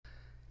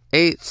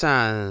8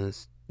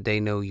 signs they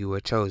know you are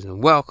chosen.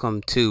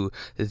 Welcome to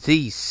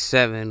the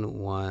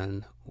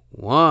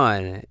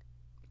 711.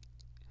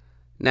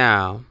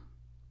 Now,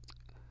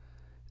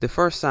 the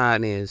first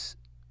sign is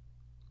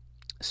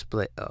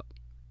split up.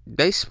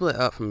 They split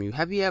up from you.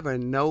 Have you ever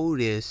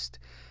noticed,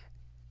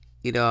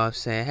 you know what I'm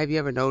saying? Have you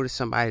ever noticed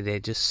somebody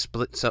that just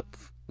splits up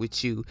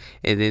with you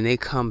and then they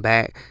come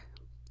back,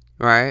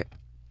 right?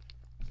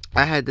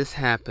 I had this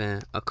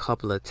happen a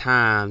couple of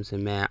times,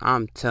 and man,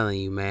 I'm telling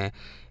you, man,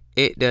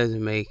 it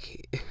doesn't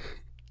make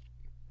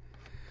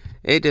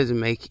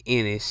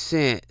any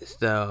sense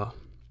though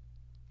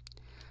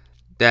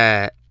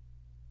that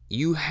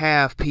you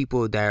have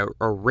people that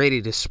are ready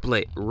to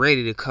split,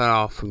 ready to cut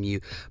off from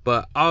you,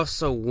 but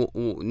also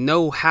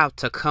know how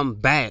to come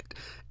back.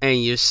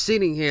 And you're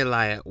sitting here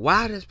like,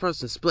 why this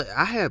person split?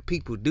 I had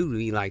people do to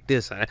me like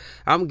this. I'm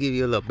gonna give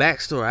you a little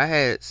backstory. I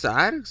had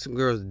some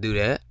girls do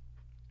that.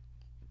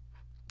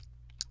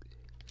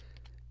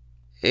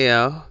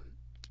 Yeah.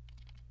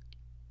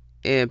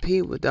 And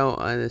people don't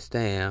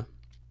understand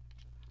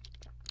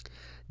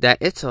that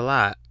it's a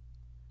lot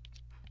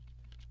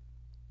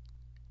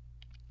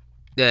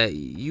that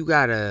you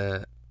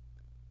gotta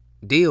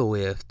deal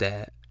with.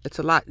 That it's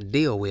a lot to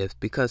deal with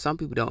because some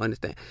people don't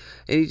understand.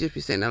 And you just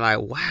be sitting there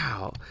like,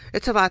 wow,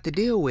 it's a lot to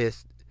deal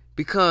with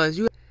because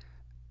you,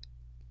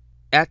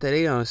 after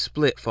they done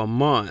split for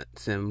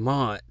months and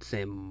months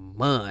and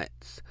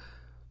months,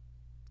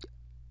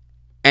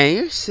 and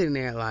you're sitting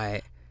there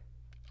like,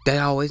 they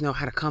always know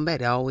how to come back.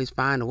 They always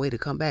find a way to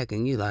come back.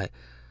 And you like,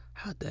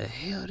 how the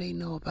hell they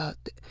know about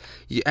that?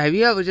 Have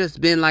you ever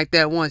just been like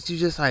that once? You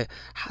just like,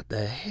 how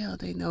the hell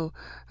they know?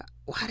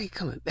 Why they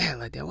coming back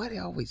like that? Why they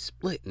always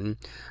splitting?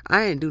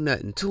 I ain't do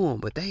nothing to them,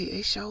 but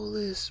they sure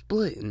is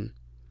splitting.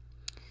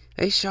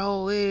 They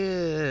sure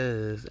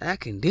is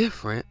acting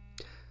different.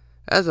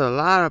 There's a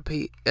lot of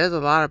people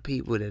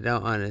that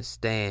don't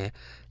understand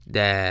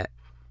that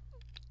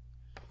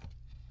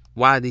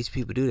why these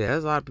people do that.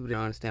 There's a lot of people that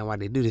don't understand why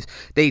they do this.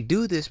 They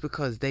do this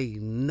because they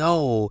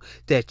know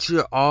that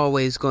you're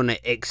always going to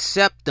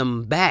accept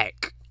them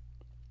back.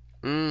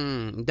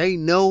 They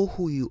know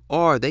who you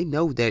are. They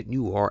know that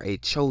you are a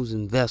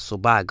chosen vessel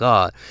by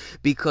God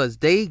because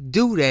they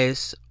do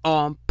this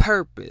on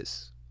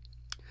purpose.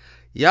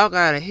 Y'all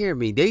gotta hear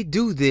me. They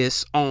do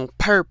this on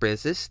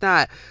purpose. It's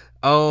not,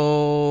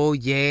 oh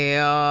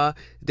yeah,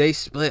 they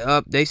split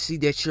up. They see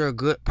that you're a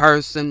good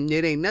person.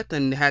 It ain't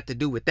nothing to have to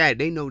do with that.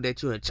 They know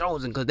that you're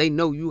chosen because they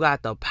know you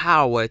got the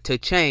power to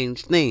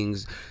change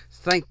things.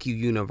 Thank you,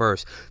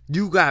 universe.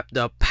 You got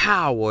the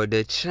power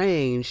to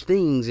change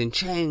things and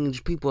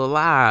change people's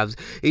lives,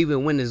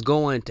 even when it's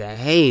going to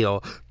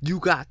hell. You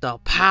got the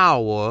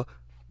power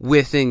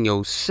within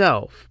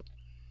yourself.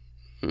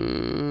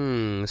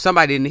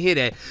 Somebody didn't hear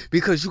that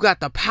because you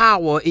got the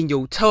power in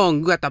your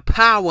tongue. You got the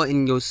power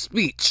in your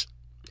speech.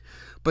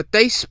 But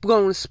they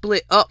gonna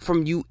split up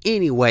from you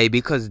anyway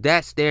because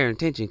that's their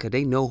intention because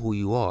they know who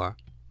you are.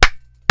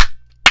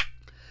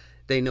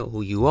 They know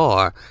who you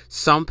are.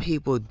 Some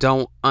people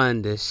don't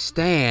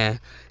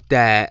understand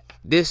that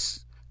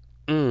this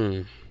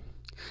happens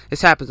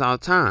all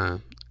the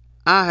time.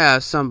 I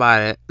have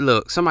somebody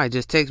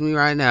just text me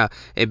right now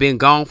and been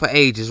gone for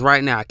ages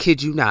right now. I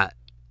kid you not.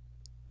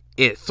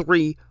 At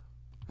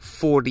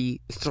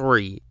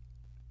 3:43.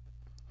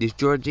 This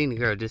Georgina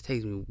girl just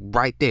takes me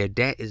right there.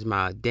 That is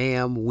my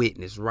damn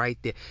witness right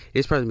there.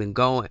 This person been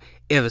going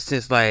ever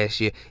since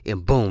last year.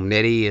 And boom,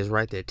 that is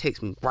right there. It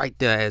takes me right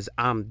there as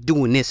I'm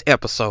doing this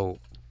episode.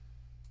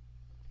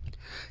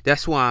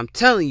 That's why I'm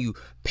telling you,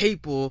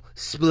 people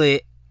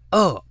split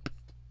up.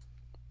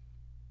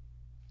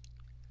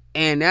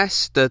 And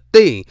that's the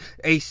thing.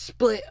 They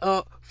split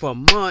up for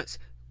months,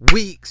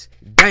 weeks,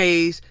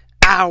 days,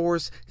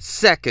 hours,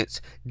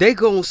 seconds. They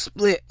gonna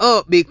split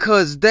up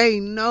because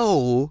they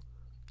know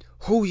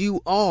who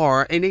you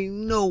are and they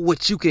know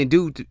what you can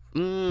do.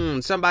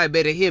 Somebody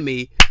better hear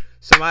me.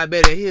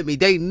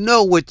 They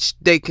know what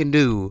they can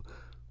do.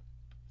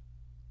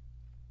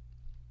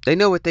 They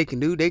know what they can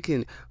do.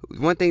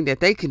 One thing that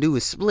they can do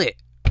is split.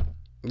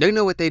 They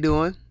know what they're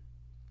doing.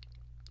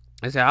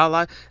 They say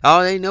all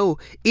they know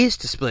is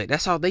to split.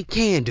 That's all they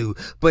can do.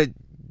 But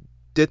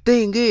the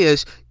thing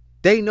is,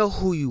 they know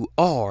who you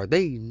are.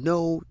 They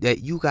know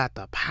that you got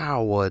the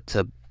power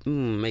to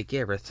make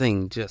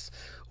everything just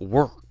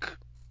work.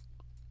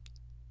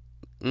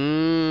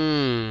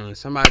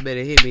 Somebody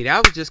better hit me.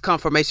 That was just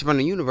confirmation from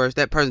the universe.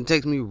 That person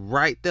texted me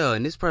right there.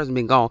 And this person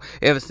been gone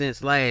ever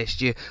since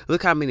last year.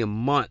 Look how many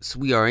months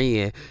we are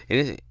in.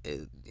 And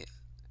it's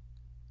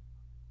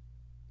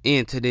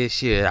into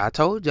this year. I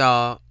told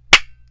y'all.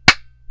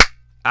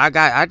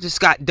 I just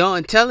got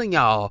done telling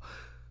y'all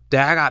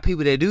that I got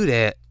people that do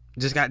that.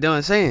 Just got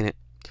done saying it.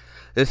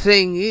 The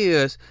thing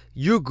is,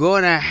 you're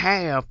gonna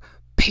have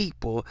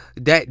people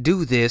that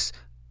do this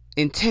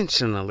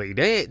intentionally.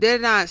 They're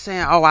not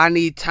saying, oh, I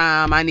need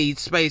time, I need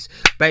space.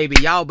 Baby,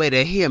 y'all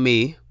better hear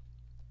me.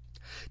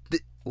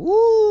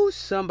 Ooh,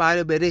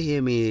 somebody better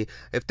hear me.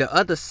 If the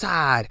other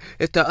side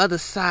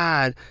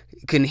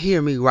can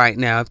hear me right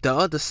now, if the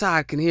other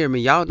side can hear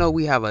me, y'all know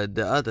we have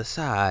the other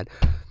side.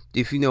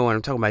 If you know what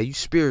I'm talking about, you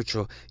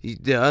spiritual,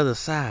 the other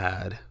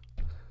side.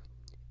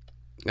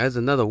 There's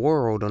another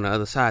world on the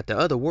other side. The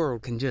other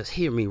world can just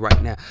hear me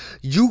right now.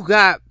 You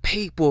got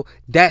people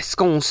that's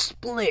gonna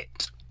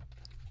split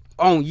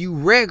on you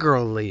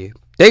regularly.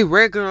 They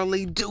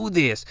regularly do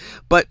this.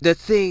 But the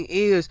thing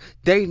is,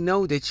 they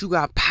know that you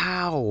got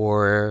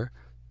power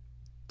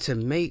to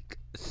make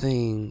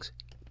things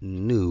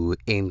new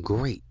and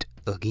great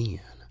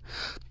again.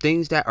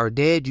 Things that are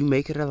dead, you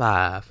make it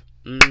alive.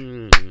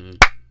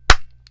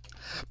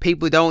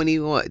 People don't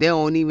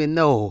even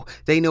know.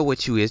 They know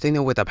what you is. They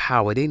know what the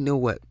power. They know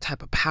what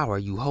type of power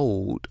you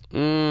hold.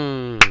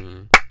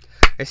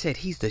 They said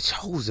he's the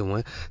chosen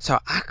one. So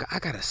I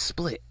gotta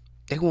split.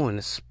 They want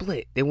to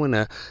split. They want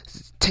to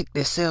take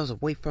themselves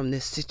away from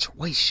this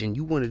situation.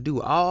 You want to do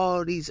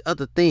all these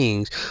other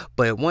things,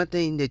 but one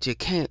thing that you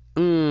can't.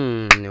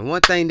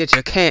 One thing that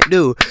you can't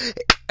do.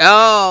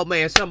 Oh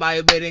man,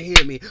 somebody better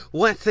hear me.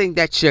 One thing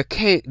that you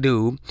can't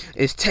do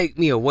is take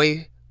me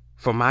away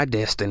from my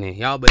destiny.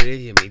 Y'all better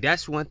hear me.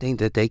 That's one thing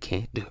that they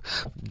can't do.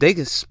 They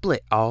can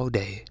split all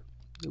day.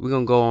 We're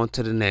gonna go on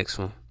to the next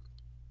one.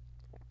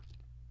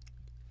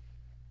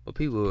 But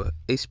people,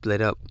 they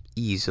split up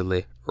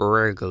easily,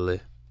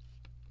 regularly.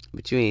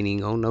 But you ain't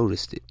even gonna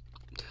notice it.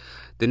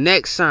 The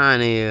next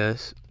sign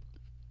is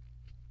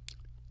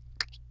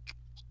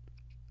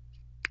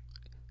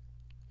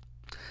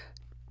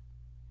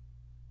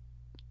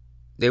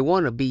they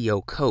want to be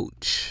your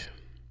coach.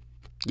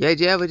 Yeah,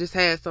 you ever just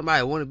had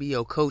somebody want to be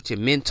your coach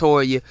and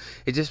mentor you?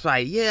 It's just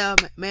like, yeah,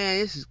 man,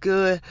 this is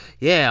good.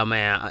 Yeah,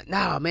 man.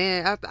 No,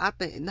 man, I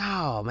think,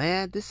 no,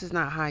 man, this is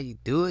not how you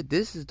do it.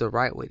 This is the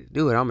right way to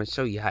do it. I'm going to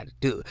show you how to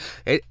do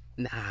it.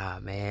 Nah,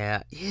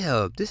 man.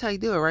 Yeah, this is how you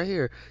do it right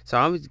here. So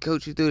I'm going to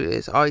coach you through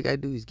this. All you got to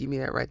do is give me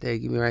that right there.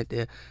 Give me right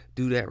there.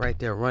 Do that right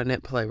there. Run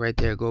that play right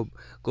there. Go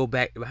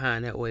back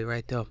behind that way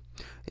right there.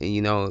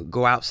 And,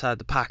 go outside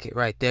the pocket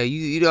right there.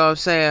 You know what I'm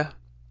saying?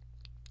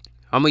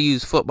 I'm going to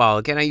use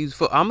football. Can I use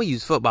football? I'm going to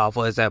use football,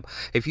 for example.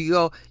 If you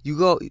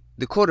go,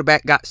 the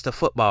quarterback got the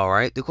football,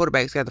 right? The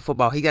quarterback's got the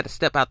football. He got to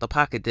step out the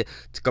pocket to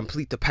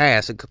complete the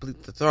pass and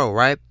complete the throw,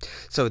 right?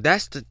 So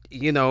that's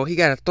he got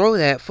to throw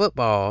that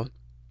football.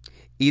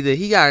 Either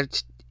he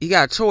got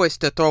a choice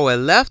to throw it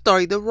left or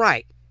either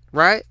right?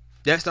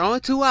 That's the only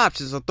two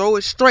options. So throw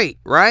it straight,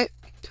 right?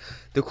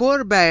 The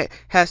quarterback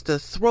has to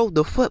throw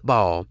the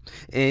football.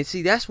 And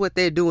see, that's what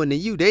they're doing to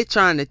you. They're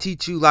trying to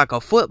teach you like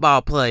a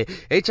football play.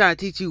 They trying to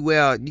teach you,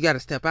 well, you got to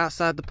step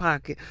outside the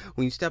pocket.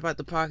 When you step out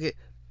the pocket,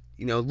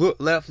 look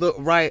left, look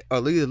right, or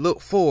either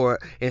look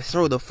forward and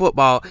throw the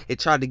football and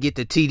try to get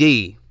the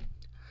TD.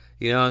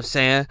 You know what I'm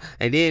saying?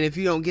 And then if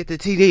you don't get the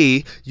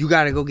TD, you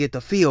got to go get the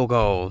field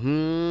goal.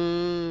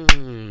 And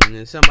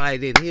somebody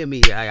didn't hear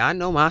me. I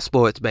know my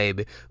sports,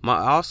 baby.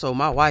 My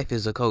wife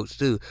is a coach,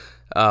 too.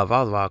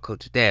 Volleyball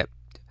coach at that.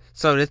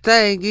 So the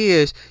thing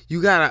is,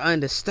 you gotta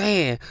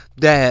understand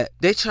that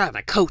they trying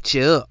to coach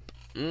you up.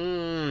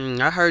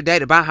 I heard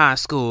that at my high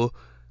school.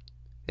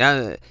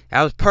 That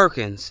was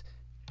Perkins.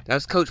 That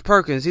was Coach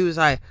Perkins. He was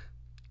like,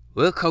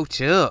 we'll coach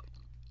you up.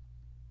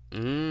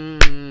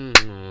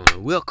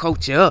 We'll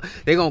coach you up.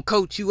 They're gonna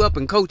coach you up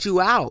and coach you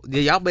out.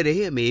 Y'all better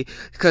hear me.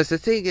 Because the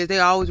thing is, they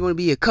always want to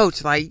be a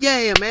coach. Like,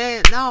 yeah,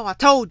 man. No, I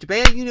told you,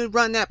 man. You didn't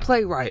run that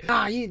play right.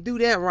 Nah, you didn't do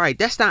that right.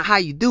 That's not how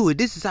you do it.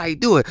 This is how you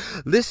do it.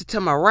 Listen to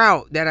my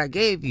route that I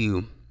gave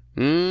you.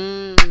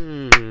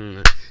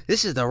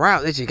 This is the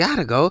route that you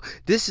gotta go.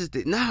 You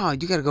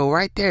gotta go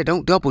right there.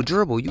 Don't double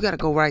dribble. You gotta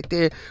go right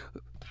there.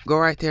 Go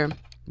right there.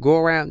 Go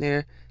around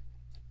there.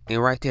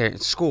 And right there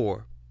and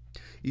score.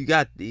 You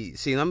got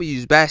let me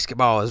use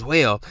basketball as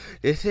well.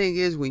 The thing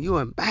is, when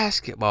you're in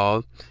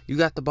basketball, you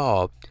got the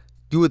ball.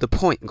 You are the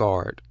point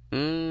guard.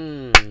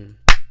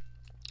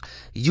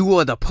 You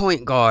are the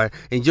point guard,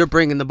 and you're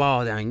bringing the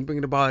ball down. You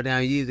bring the ball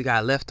down, you either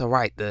got left or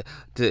right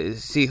to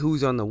see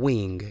who's on the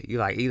wing. You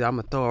like, either I'm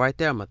going to throw it right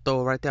there, I'm going to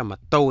throw it right there, I'm going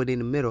to throw it in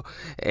the middle,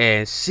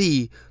 and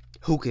see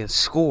who can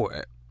score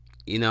it.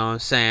 You know what I'm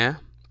saying?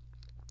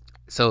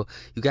 So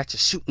you got your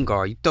shooting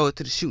guard. You throw it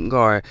to the shooting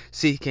guard.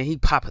 See, can he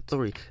pop a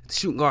three? If the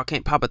shooting guard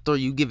can't pop a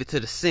three, you give it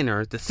to the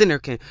center. If the center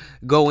can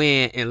go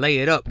in and lay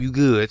it up, you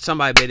good.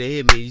 Somebody better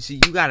hear me. You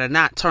see, you got to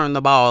not turn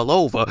the ball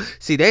over.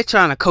 See, they're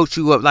trying to coach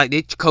you up like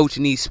they're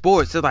coaching these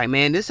sports. They're like,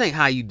 man, this ain't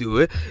how you do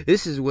it.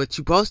 This is what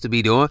you're supposed to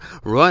be doing.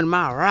 Run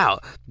my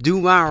route.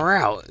 Do my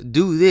route.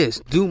 Do this.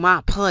 Do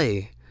my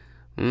play.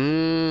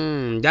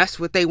 That's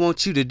what they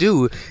want you to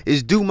do,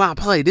 is do my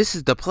play. This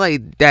is the play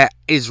that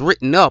is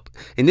written up,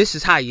 and this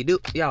is how you do.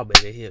 Y'all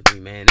better hear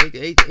me, man.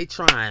 They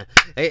trying.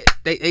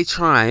 They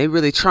trying. They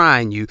really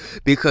trying you,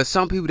 because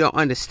some people don't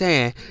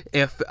understand.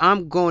 If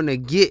I'm going to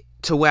get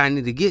to where I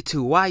need to get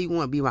to. Why you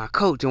want to be my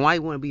coach and why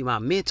you want to be my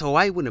mentor?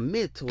 Why you want to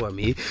mentor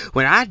me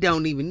when I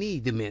don't even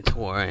need the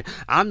mentoring?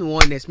 I'm the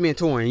one that's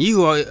mentoring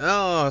you.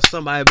 Oh,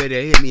 somebody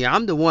better hit me.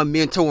 I'm the one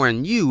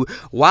mentoring you.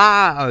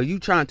 Why are you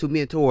trying to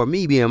mentor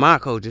me being my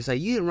coach and say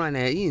you didn't run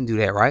that, you didn't do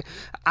that right?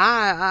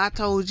 I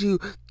told you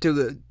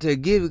to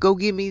go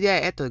get me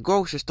that at the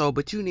grocery store,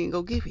 but you didn't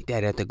go get me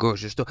that at the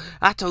grocery store.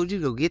 I told you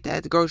to go get that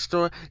at the grocery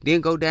store,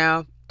 then go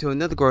down to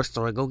another grocery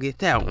store and go get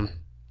that one.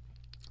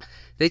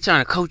 They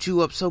trying to coach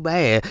you up so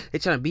bad. They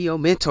trying to be your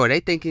mentor. They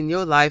think in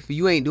your life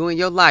you ain't doing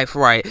your life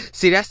right.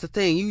 See, that's the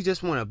thing. You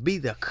just want to be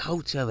the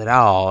coach of it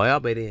all.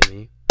 Y'all better hear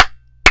me.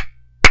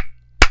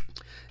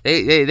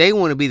 They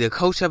want to be the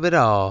coach of it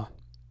all.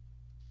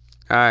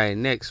 Alright,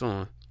 next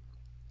one.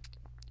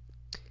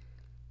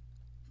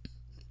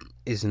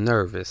 Is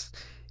nervous.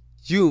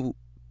 You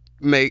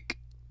make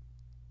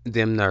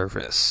them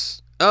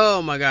nervous.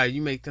 Oh my God,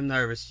 you make them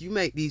nervous. You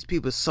make these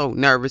people so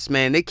nervous,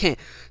 man. They can't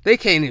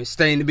even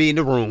stand to be in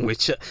the room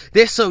with you.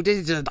 They're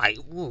just like,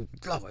 oh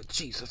Lord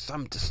Jesus,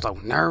 I'm just so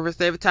nervous.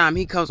 Every time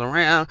he comes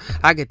around,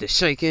 I get to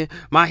shaking.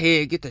 My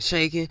head get to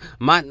shaking.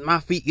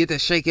 My feet get to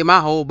shaking. My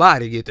whole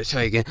body get to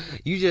shaking.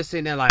 You just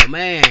sitting there like,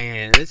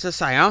 man, it's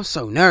just like, I'm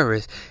so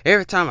nervous.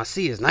 Every time I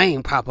see his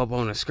name pop up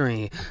on the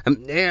screen,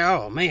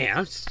 oh man,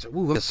 I'm just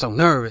so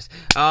nervous.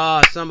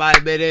 Oh,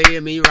 somebody better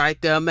hear me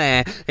right there,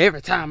 man.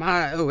 Every time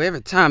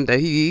that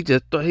he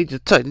just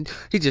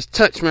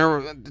touched me,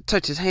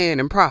 touch his hand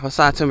and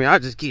prophesy to me, I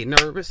just get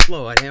nervous.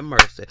 Lord have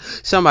mercy.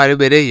 Somebody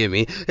better hear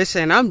me. They're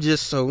saying I'm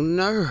just so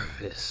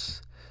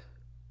nervous.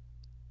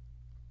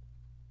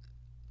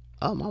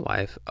 Oh, my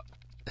wife.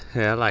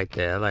 Yeah, I like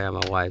that. I like how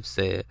my wife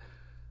said.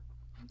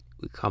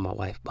 We call my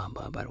wife Bum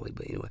Bum, by the way,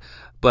 but anyway.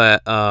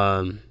 But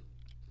y'all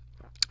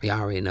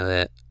already know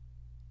that.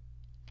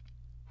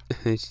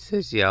 She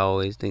says she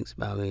always thinks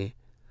about me.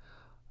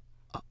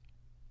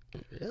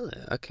 Really?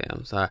 Okay,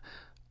 I'm sorry.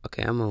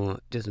 Okay, I'm on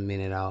just a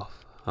minute off.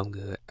 I'm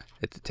good.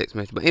 It's a text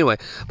message. But anyway,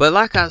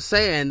 like I was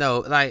saying though,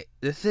 like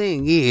the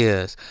thing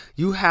is,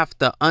 you have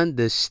to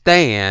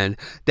understand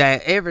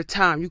that every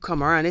time you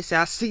come around, they say,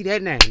 I see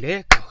that name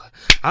there.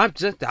 I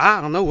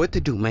don't know what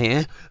to do,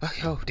 man.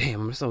 Oh,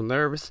 damn, I'm so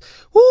nervous.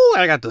 Woo,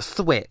 I got the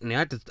sweat. And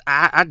I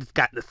just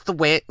got the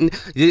sweat. And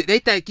they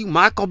think you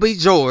Michael B.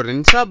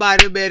 Jordan.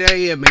 Somebody better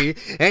hear me.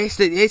 They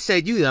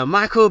said you the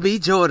Michael B.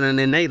 Jordan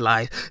in their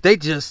life. They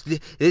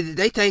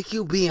think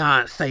you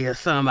Beyonce or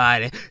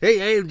somebody.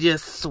 They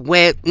just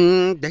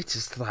sweating. They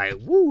just like,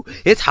 woo,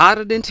 it's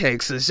hotter than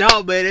Texas.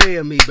 Y'all better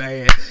hear me,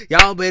 man.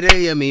 Y'all better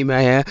hear me,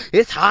 man.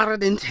 It's hotter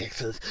than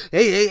Texas.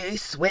 They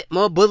sweat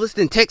more bullets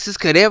than Texas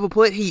could ever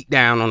put heat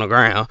down on the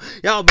ground.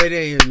 Y'all better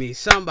hear me.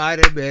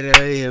 Somebody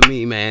better hear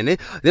me, man.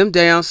 Them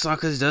damn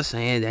suckers just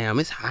saying, damn,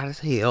 it's hot as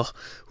hell.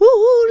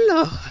 Woo,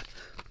 Lord.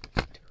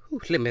 Ooh,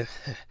 let me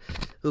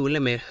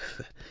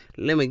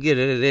get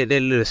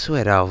that little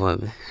sweat off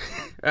of me.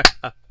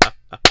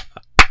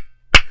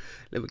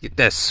 Let me get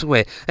that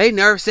sweat. They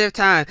nervous every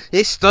time.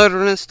 They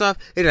stuttering and stuff.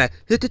 They like,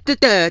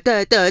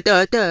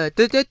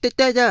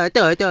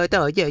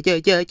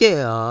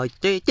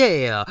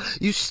 yeah.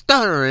 You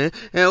stuttering.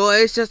 And well,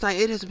 it's just like,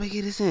 it doesn't make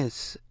any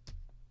sense.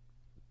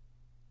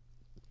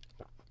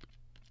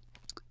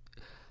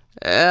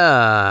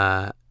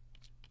 And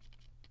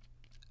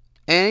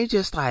it's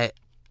just like,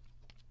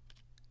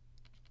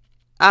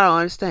 I don't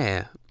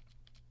understand.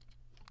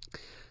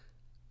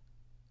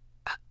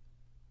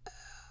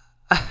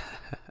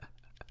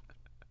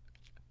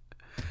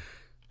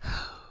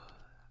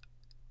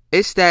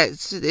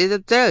 It'll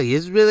tell you,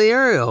 it's really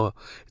real.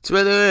 It's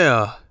really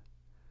real.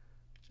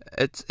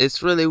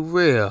 It's really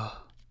real.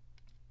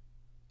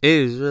 It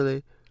is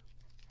really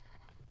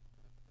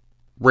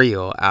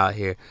real out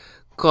here.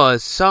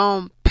 Cause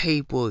some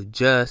people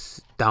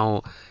just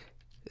don't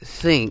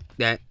think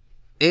that.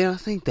 They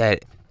don't think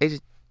that. They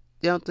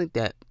don't think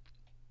that.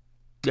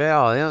 They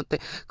don't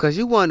think. Cause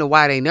you wonder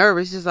why they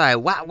nervous. It's like,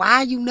 why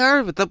are you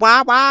nervous?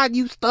 Why are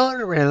you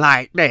stuttering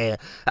like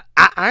that?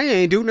 I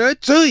ain't do nothing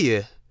to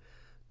you.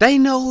 They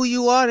know who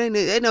you are.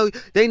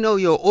 They know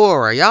your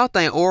aura. Y'all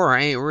think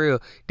aura ain't real.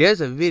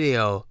 There's a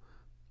video.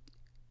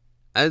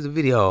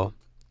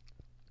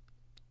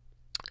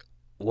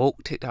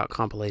 Woke TikTok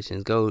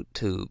compilations. Go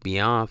to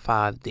Beyond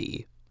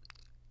 5D.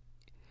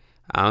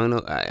 I don't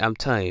know. I'm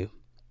telling you.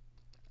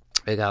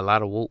 They got a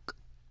lot of woke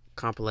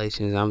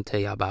compilations. I'm going to tell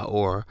y'all about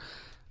aura.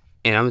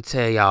 And I'm going to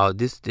tell y'all,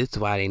 this is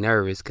why they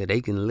nervous, because they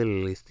can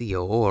literally see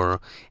your aura.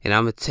 And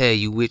I'm going to tell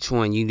you which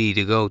one you need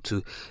to go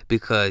to,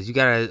 because you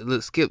got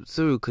to skip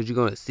through, because you're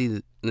going to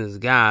see this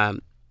guy,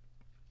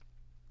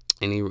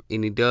 and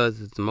he does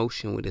this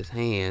motion with his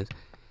hands.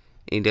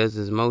 And he does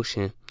this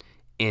motion,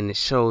 and it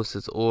shows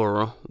his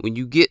aura. When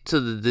you get to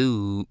the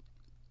dude,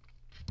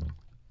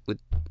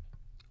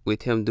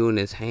 with him doing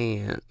his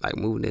hand, like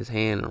moving his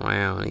hand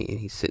around, and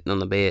he's sitting on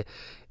the bed,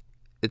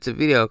 it's a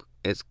video.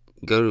 It's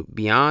go to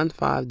Beyond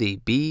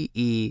 5D,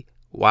 BEYOND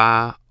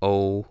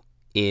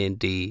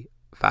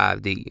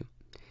 5D,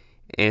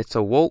 and it's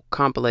a woke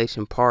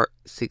compilation part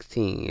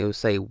 16. It will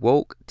say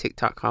woke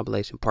TikTok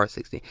compilation part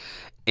 16,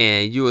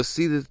 and you will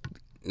see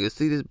You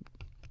see this.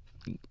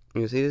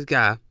 You see this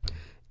guy,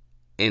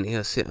 and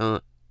he'll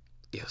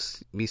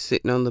be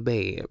sitting on the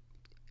bed,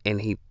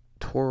 and he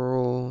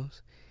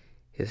twirls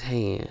his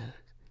hand,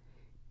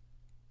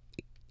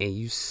 and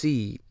you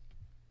see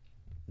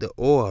the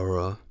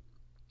aura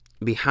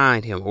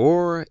behind him.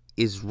 Aura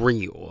is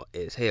real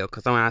as hell,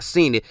 because when I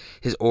seen it,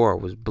 his aura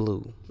was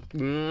blue.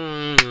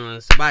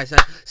 Somebody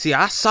said, see,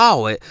 I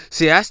saw it.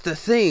 See, that's the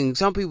thing.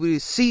 Some people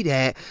see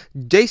that.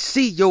 They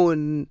see your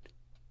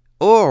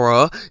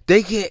aura.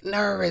 They get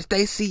nervous.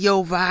 They see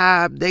your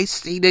vibe. They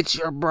see that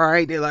you're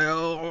bright. They're like,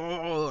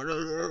 oh,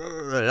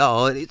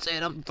 they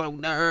said I'm so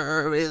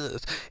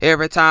nervous.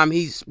 Every time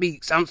he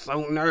speaks, I'm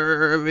so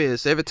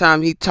nervous. Every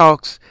time he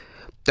talks,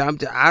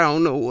 I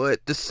don't know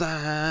what to say.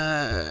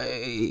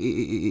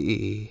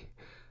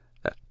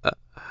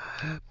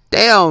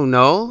 They don't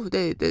know.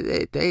 They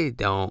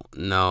don't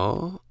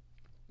know.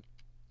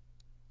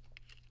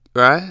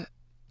 Right?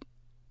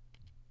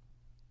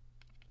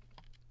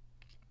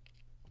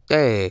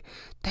 They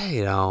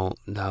don't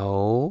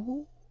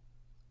know.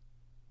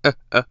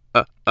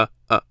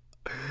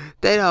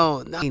 They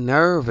don't know. They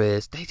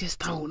nervous. They just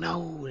don't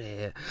know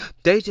that.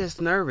 They just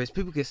nervous.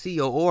 People can see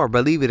your aura,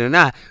 believe it or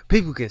not.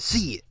 People can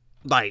see it.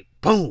 Like,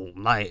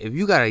 boom. Like, if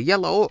you got a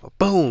yellow aura,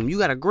 boom. You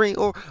got a green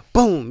aura,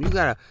 boom. You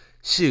got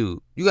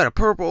a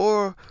purple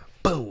aura,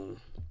 boom.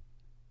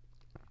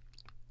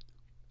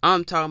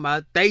 I'm talking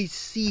about they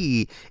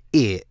see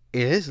it.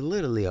 It's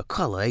literally a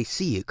color. They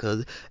see it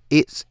because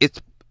it's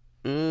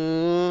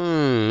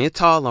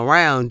all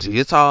around you.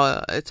 It's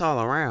all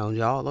around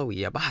you, all over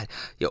your body,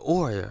 your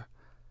aura.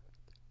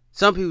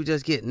 Some people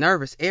just get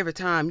nervous every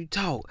time you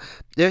talk,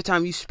 every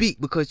time you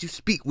speak, because you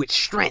speak with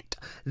strength.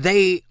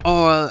 They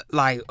are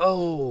like,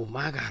 oh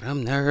my God,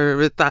 I'm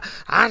nervous.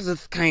 I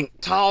just can't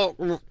talk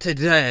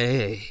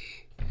today.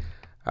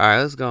 All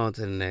right, let's go on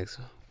to the next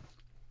one.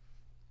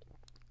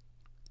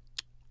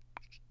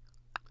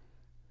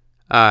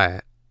 All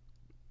right.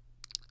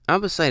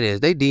 I'm going to say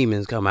this. They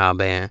demons come out,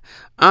 man.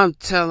 I'm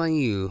telling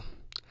you.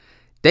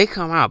 They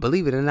come out,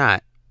 believe it or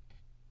not.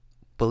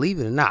 Believe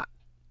it or not.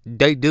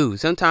 They do.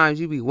 Sometimes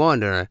you be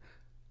wondering.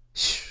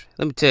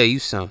 Let me tell you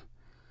something.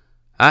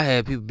 I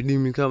had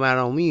demons come out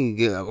on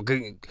me a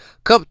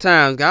couple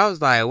times. I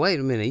was like, wait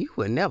a minute. You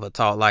would never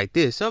talk like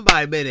this.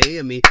 Somebody better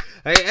hear me.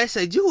 I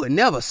said, you would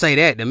never say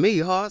that to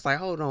me. I was like,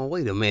 hold on,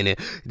 wait a minute.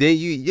 Then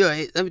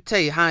let me tell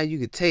you how you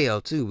could tell,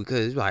 too.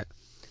 Because it's like,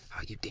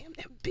 oh, you damn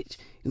that bitch.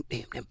 You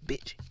damn that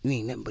bitch. You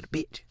ain't nothing but a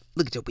bitch.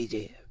 Look at your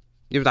bitch ass.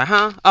 You was like,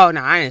 huh? Oh,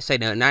 no, I didn't say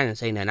nothing. I didn't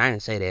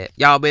say that.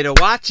 Y'all better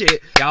watch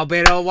it. I'm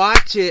going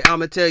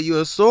to tell you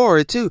a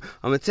story, too.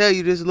 I'm going to tell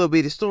you this little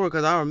bitty story,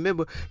 because I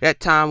remember that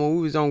time when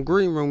we was on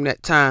Green Room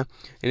that time,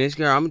 and this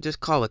girl, I'm going to just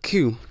call her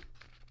Q.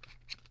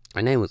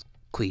 Her name was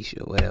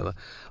Quisha or whatever.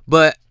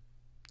 But,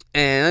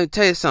 and let me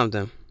tell you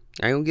something.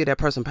 I ain't going to give that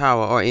person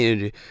power or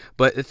energy.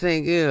 But the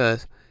thing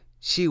is,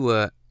 she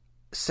would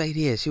say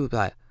this. She would be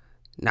like,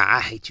 nah,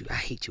 I hate you.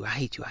 And you'd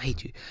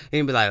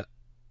be like,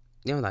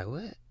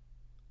 what?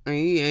 And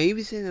you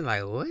be sitting there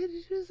like, what did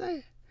you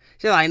say?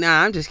 She's like,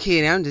 nah, I'm just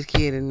kidding. No, I'm just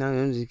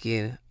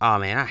kidding. Oh,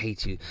 man, I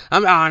hate you.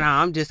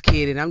 I'm just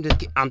kidding.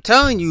 I'm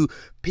telling you,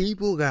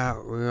 people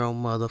got real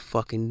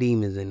motherfucking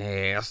demons in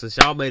their ass. So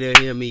y'all better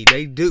hear me.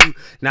 They do.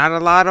 Not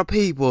a lot of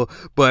people,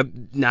 but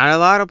not a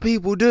lot of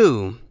people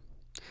do.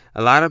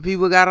 A lot of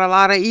people got a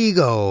lot of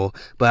ego,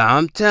 but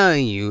I'm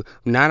telling you,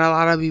 not a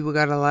lot of people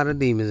got a lot of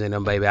demons in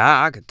them, baby.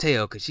 I could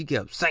tell, because she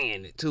kept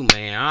saying it too,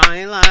 man. I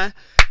ain't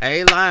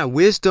lying.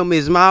 Wisdom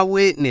is my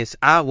witness.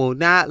 I will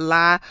not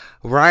lie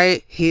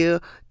right here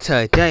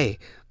today.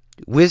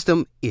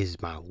 Wisdom is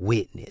my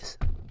witness.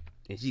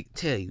 And she can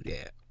tell you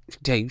that. She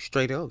can tell you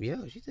straight up.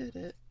 Yeah, she said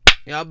that.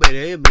 Y'all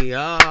better hear me.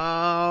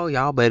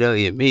 Y'all better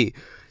hear me.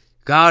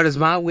 God is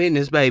my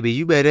witness, baby.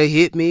 You better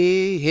hit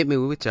me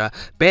with your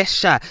best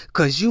shot,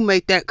 because you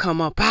make that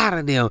come up out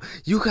of them.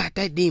 You got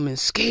that demon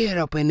scared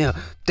up in there.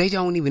 They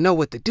don't even know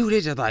what to do.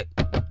 They're just like,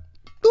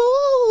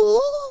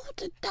 ooh,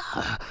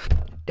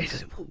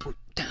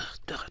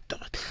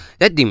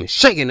 that demon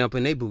shaking up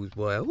in their boots,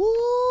 boy.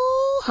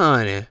 Ooh,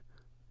 honey.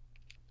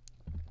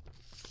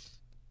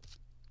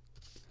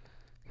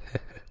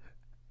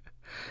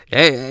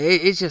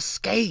 It's just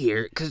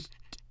scared, because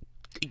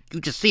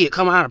you just see it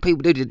come out of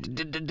people. They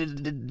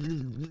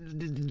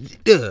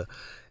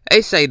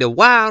say the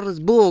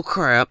wildest bull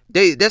crap.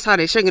 That's how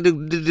they shaking.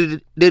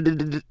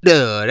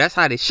 That's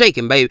how they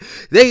shaking, baby.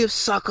 They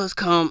suckers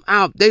come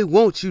out. They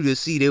want you to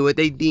see them with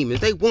they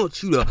demons. They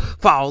want you to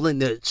fall in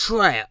the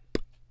trap.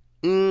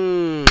 They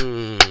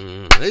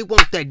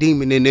want that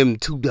demon in them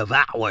to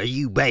devour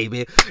you,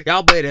 baby.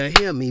 Y'all better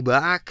hear me,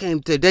 but I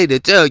came today to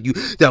tell you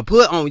to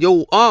put on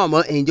your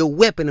armor and your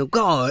weapon of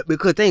God,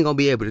 because they ain't gonna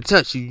be able to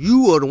touch you.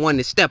 You are the one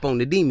that step on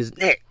the demon's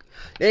neck.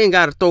 They ain't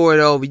gotta throw it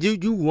over you.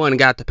 You one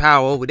got the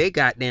power over their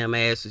goddamn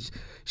asses.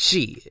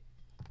 Shit.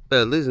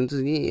 But listen to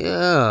me,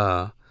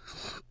 yeah.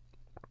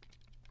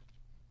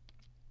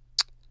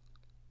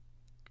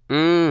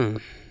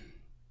 Lord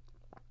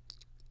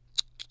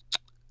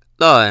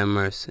have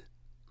mercy.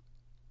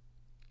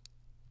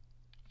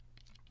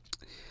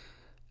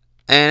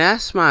 And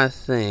that's my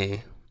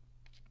thing.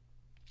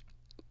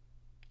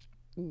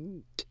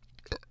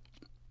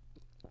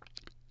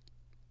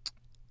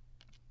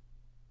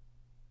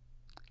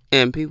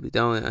 And people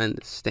don't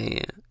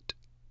understand.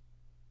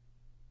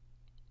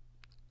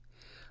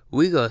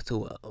 We go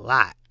through a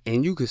lot,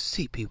 and you can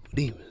see people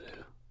demons.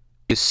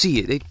 You see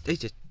it. They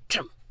just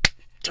jump,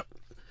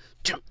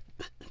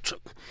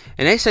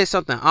 and they say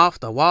something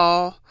off the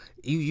wall.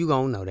 You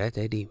gonna know that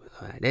demon.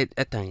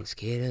 That thing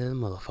scared of the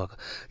motherfucker.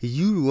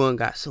 You one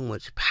got so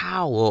much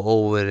power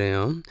over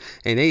them,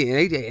 and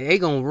they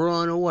gonna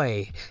run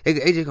away. They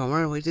just gonna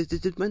run away.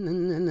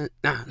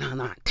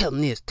 Nah. Tell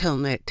them this. Tell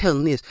them that. Tell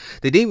them this.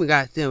 The demon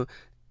got them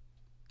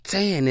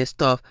saying this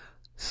stuff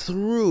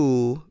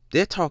through.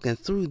 They're talking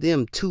through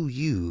them to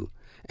you,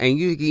 and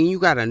you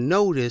gotta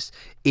notice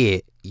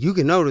it. You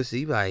can notice it.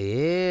 You like,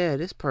 yeah,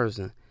 this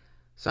person,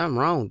 something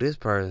wrong with this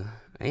person.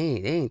 They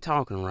ain't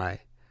talking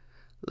right.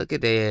 Look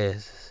at their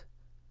asses.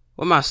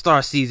 What my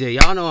star sees at?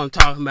 Y'all know what I'm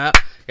talking about.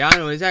 Y'all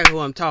know exactly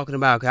what I'm talking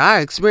about. Cause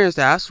I experienced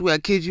that. I swear, I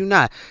kid you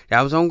not.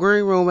 That was on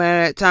Green Room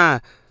at that time.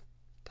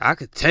 I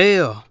could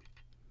tell.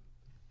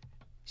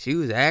 She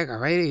was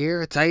aggravated,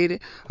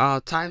 irritated,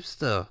 all types of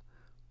stuff.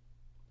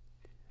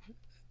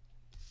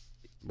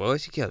 Boy,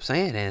 she kept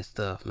saying that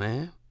stuff,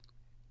 man.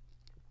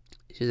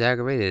 She's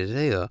aggravated as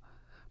hell.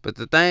 But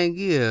the thing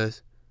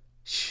is,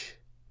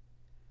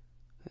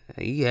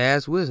 you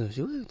ask wisdom.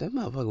 That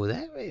motherfucker was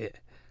aggravated.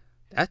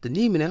 That's the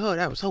demon in her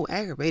that was so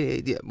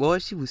aggravated. Boy,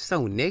 she was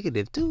so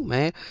negative too,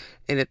 man.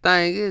 And the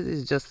thing is,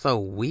 it's just so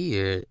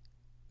weird,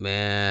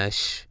 man.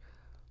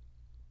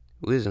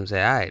 Wisdom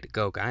said I had to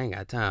go, cause I ain't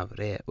got time for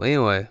that. But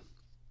anyway,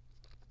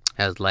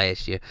 that was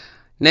last year.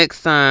 Next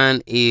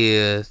sign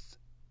is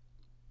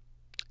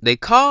they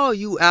call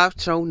you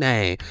out your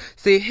name.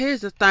 See,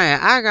 here's the thing.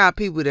 I got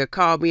people that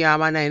call me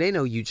out my name. They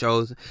know you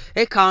chosen.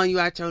 They calling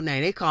you out your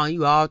name. They calling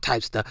you all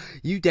types of stuff.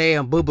 You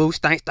damn boo-boo,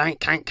 stank,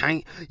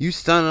 can't. You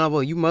son of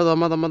a, you mother.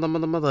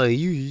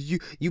 You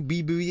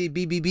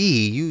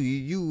BBB.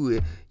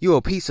 You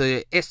a piece of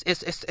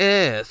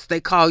SSSS.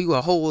 They call you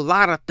a whole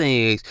lot of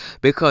things.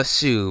 Because,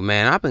 shoot,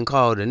 man, I've been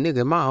called a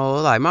nigga my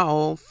whole life. My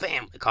whole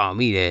family called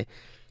me that.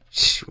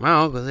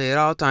 My uncle said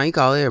all the time. He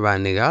called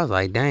everybody nigga. I was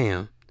like,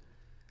 damn.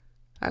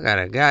 I got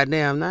a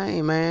goddamn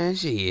name, man.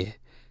 Shit.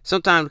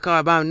 Sometimes I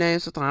call by my name,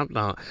 sometimes I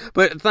don't.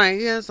 But the thing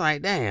is,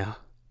 like, damn.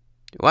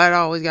 Why it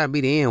always gotta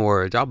be the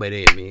N-word? Y'all better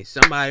hear me.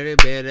 Somebody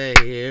better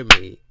hear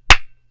me.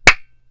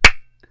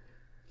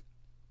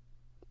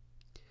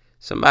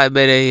 Somebody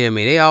better hear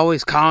me. They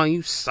always calling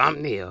you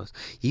something else.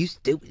 You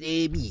stupid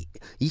ass bitch.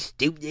 You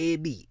stupid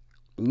ass bitch.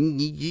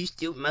 You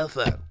stupid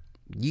motherfucker.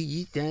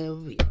 You son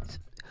of a bitch.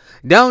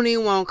 Don't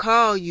even want to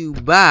call you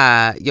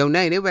by your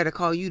name. They better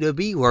call you the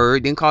B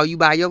word than call you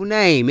by your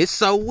name. It's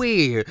so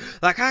weird.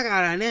 Like, I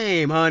got a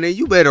name, honey.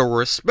 You better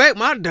respect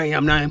my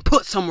damn name.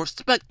 Put some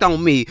respect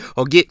on me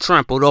or get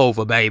trampled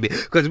over, baby.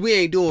 Because we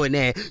ain't doing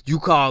that. You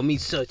call me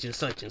such and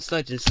such and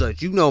such and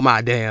such. You know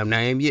my damn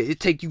name. It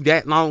take you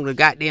that long to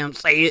goddamn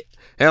say it.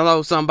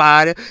 Hello,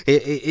 somebody.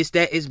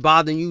 It's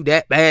bothering you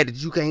that bad that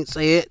you can't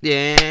say it.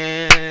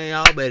 Yeah,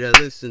 y'all better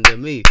listen to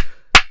me.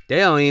 They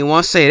don't even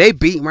want to say it. They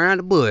beat around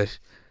the bush.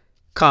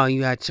 Calling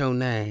you out your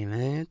name,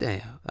 man.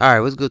 Damn.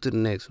 Alright, let's go to the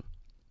next one.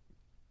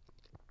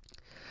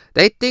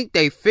 They think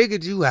they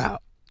figured you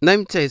out. Let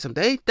me tell you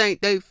something. They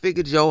think they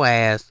figured your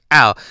ass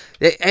out.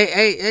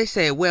 They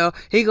said, well,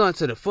 he going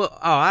to the football.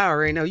 Oh, I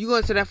already know. You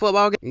going to that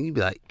football game? And you be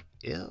like,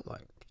 yeah,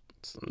 like,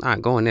 I'm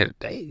not going there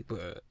today,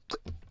 but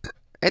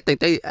I think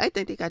they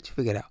got you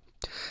figured out.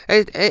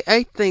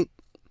 I think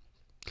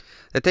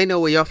that they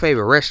know where your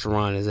favorite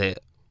restaurant is at.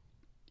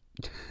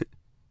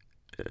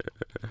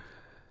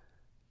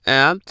 And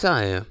I'm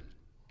telling you,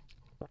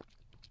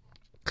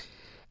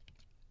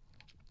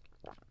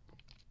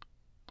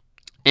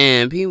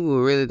 and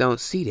people really don't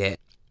see that.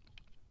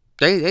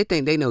 They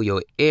think they know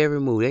your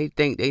every move. They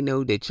think they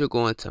know that you're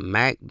going to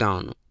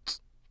McDonald's,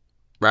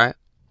 right?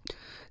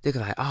 They're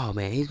like, oh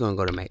man, he's gonna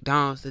go to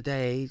McDonald's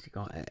today. He's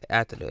going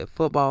after the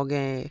football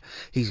game.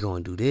 He's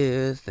gonna do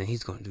this and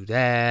he's gonna do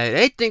that.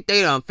 They think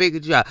they done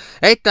figured you out.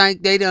 They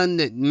think they done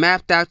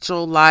mapped out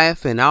your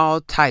life and all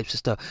types of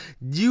stuff.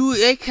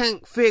 They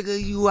can't figure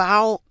you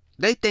out.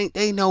 They think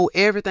they know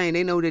everything.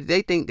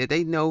 They think that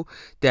they know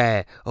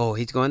that, oh,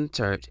 he's going to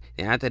church.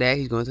 And after that,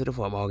 he's going to the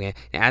football game.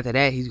 And after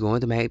that, he's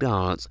going to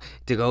McDonald's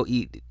to go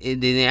eat.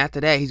 And then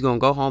after that, he's going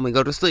to go home and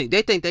go to sleep.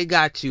 They think they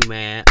got you,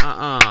 man.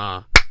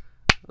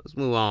 Let's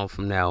move on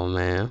from that one,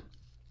 man.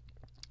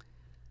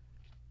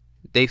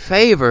 They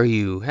favor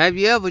you. Have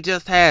you ever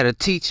just had a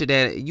teacher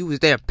that you was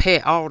their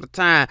pet all the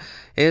time?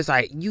 And it's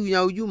like,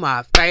 you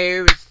my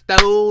favorite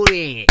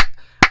student.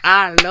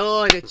 I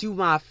love that you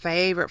my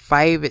favorite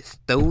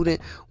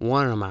student.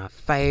 One of my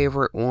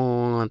favorite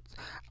ones.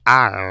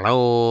 I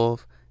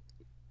love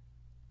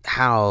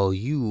how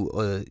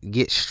you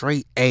get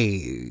straight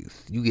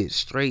A's. You get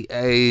straight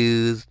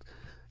A's.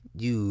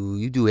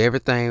 You do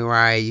everything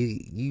right.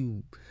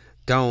 You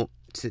don't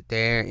sit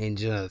there and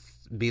just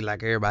be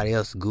like everybody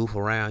else, goof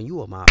around.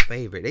 You are my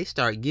favorite. They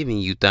start giving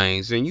you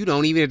things and you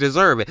don't even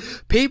deserve it.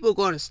 People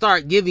going to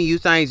start giving you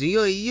things and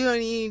you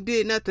ain't even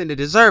did nothing to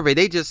deserve it.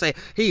 They just say,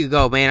 here you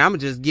go, man. I'm going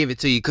to just give it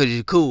to you because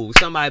you're cool.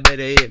 Somebody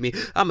better hit me.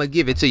 I'm going to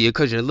give it to you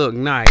because you look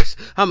nice.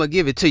 I'm going to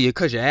give it to you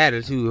because your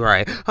attitude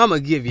right. I'm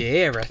going to give you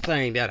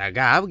everything that I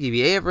got. I'm going to give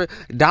you every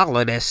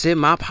dollar that's in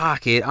my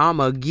pocket. I'm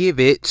going to give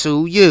it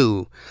to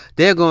you.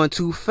 They're going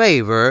to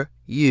favor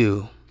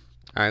you.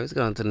 All right, let's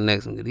go on to the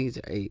next one. These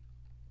are 8.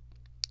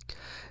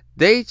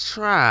 They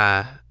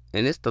try,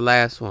 and it's the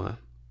last one.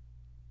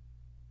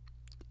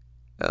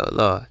 Oh,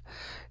 Lord.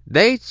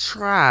 They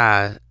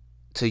try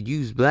to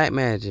use black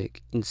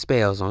magic and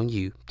spells on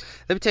you.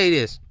 Let me tell you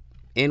this.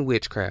 In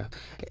witchcraft.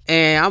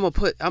 And I'm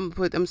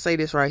gonna say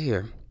this right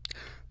here.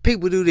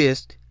 People do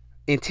this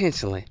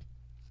intentionally.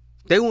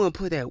 They want to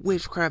put that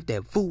witchcraft,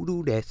 that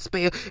voodoo, that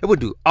spell. It would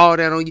do all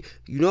that on you.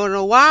 You don't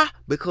know why?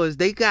 Because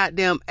they got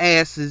them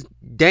asses.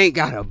 They ain't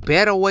got a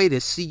better way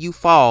to see you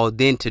fall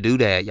than to do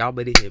that. Y'all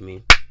better hear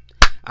me.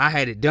 I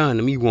had it done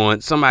to me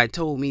once. Somebody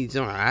told me,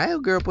 I had a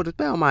girl put a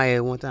spell on my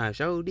head one time.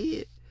 Sure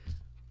did.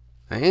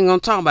 I ain't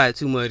gonna talk about it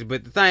too much.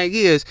 But the thing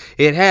is,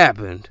 it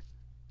happened.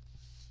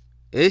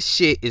 This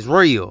shit is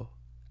real.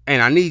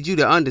 And I need you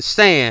to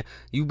understand,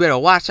 you better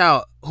watch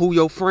out who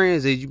your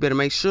friends is. You better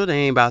make sure they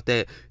ain't about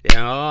that.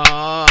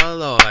 Oh,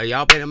 Lord.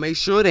 Y'all better make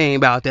sure they ain't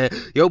about that.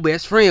 Your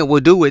best friend will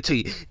do it to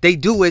you. They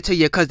do it to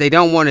you because they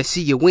don't want to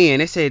see you win.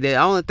 They say the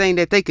only thing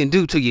that they can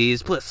do to you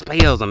is put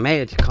spells and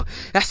magic on.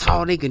 That's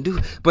all they can do.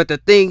 But the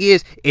thing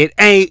is, it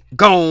ain't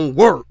gonna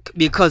work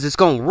because it's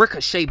gonna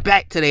ricochet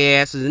back to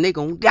their asses and they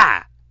gonna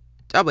die.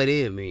 Y'all better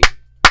hear me.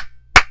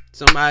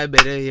 Somebody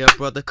better hear,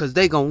 brother, because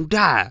they gonna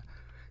die.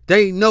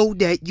 They know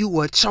that you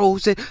were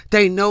chosen.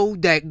 They know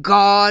that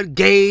God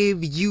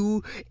gave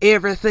you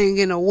everything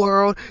in the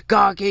world.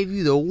 God gave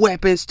you the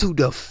weapons to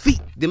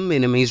defeat them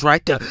enemies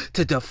right there.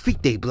 To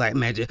defeat their black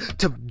magic.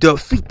 To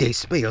defeat their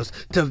spells.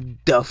 To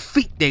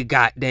defeat their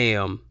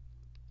goddamn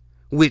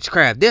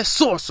witchcraft. There's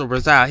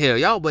sorcerers out here.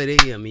 Y'all better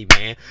hear me,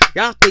 man.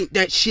 Y'all think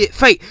that shit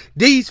fake.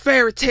 These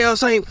fairy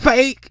tales ain't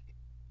fake.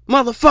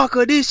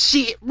 Motherfucker, this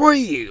shit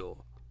real.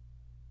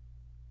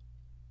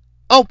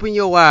 Open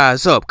your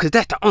eyes up, because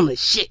that's the only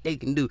shit they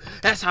can do.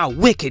 That's how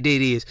wicked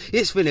it is.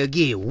 It's finna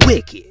get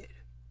wicked.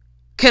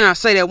 Can I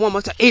say that one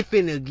more time? It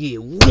finna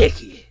get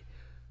wicked.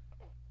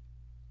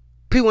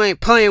 People ain't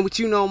playing with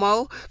you no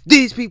more.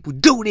 These people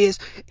do this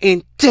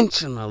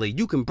intentionally.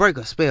 You can break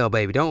a spell,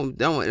 baby.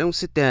 Don't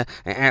sit there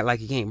and act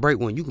like you can't break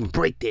one. You can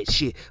break that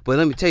shit. But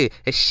let me tell you,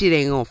 that shit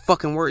ain't gonna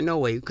fucking work no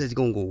way, because it's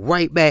gonna go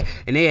right back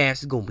and their ass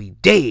is gonna be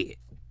dead.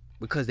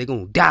 Because they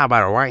gonna die by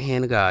the right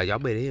hand of God. Y'all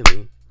better hear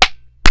me.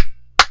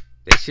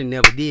 They should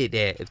never did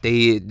that. If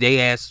they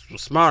ass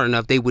was smart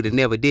enough, they would have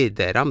never did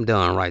that. I'm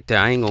done right there.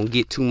 I ain't gonna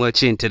get too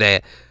much into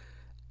that.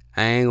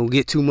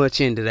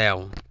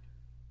 One.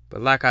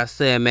 But like I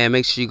said, man,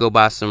 make sure you go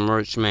buy some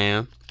merch,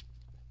 man.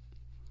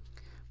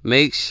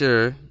 Make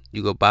sure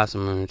you go buy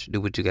some merch. Do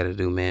what you gotta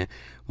do, man.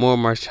 More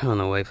merch on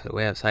the way for the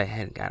website.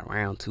 Hadn't got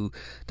around to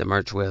the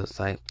merch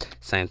website.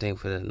 Same thing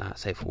for the Not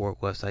Safe for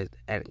Work website.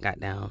 Hadn't got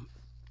down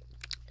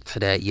to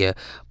that yet.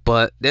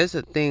 But there's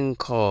a thing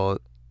called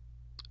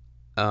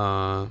you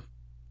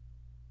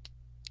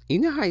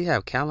know how you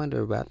have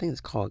calendar, but I think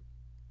it's called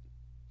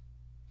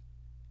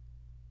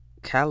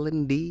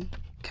Calendly.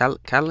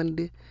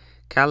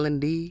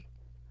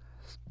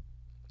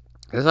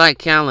 It's like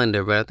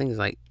calendar, but I think it's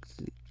like,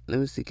 let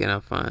me see, can I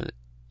find it?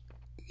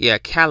 Yeah,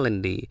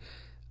 Calendly.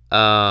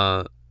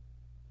 Yeah,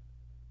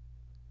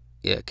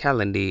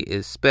 Calendly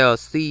is spelled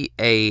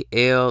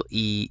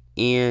Calendly.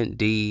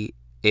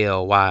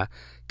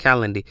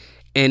 Calendly.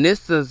 And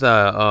this is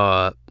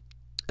a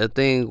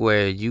thing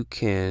where you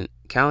can,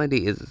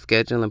 Calendly is a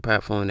scheduling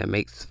platform that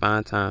makes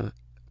find time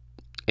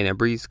and it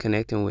breeds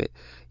connecting with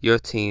your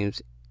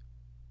teams.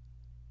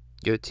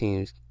 Your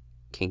teams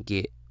can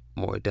get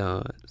more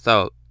done.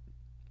 So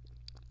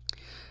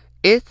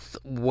it's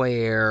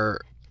where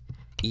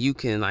you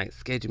can like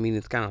schedule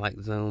meetings, kind of like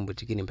Zoom,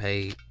 but you're getting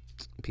paid.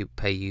 People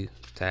pay you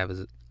to have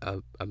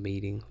a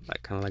meeting,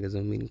 like kind of like a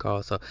Zoom meeting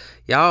call. So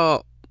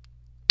y'all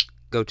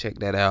go check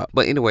that out.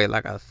 But anyway,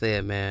 like I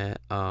said, man,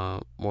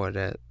 more of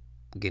that,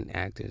 getting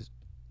actors,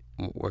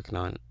 working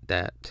on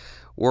that,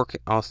 working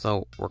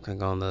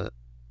on the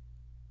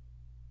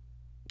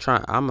I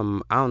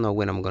don't know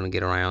when I'm gonna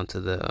get around to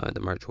the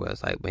merch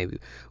website. Maybe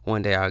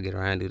one day I'll get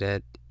around to do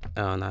that.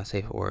 Not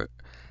Safe for Work.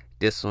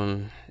 This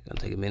one gonna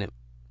take a minute,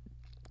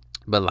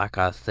 but like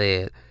I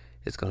said,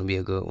 it's gonna be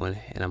a good one,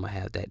 and I'm gonna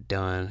have that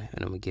done,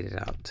 and I'm gonna get it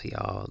out to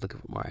y'all. Looking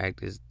for more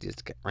actors.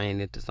 Just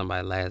ran into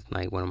somebody last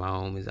night, one of my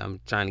homies.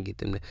 I'm trying to get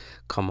them to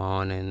come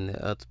on, and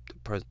the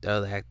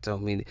other actor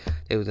told me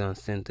they was gonna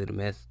send through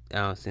the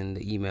send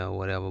the email or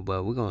whatever.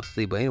 But we're gonna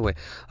see. But anyway,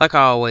 like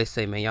I always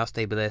say, man, y'all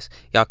stay blessed.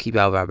 Y'all keep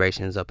y'all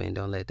vibrations up, and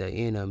don't let the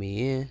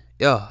enemy in.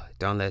 Yeah,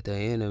 don't let the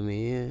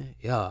enemy in.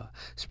 Yeah,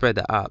 spread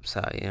the ops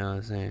out. You know what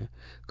I'm saying?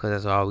 Because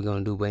that's all we're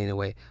gonna do. But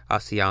anyway, I'll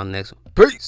see y'all next one. Peace.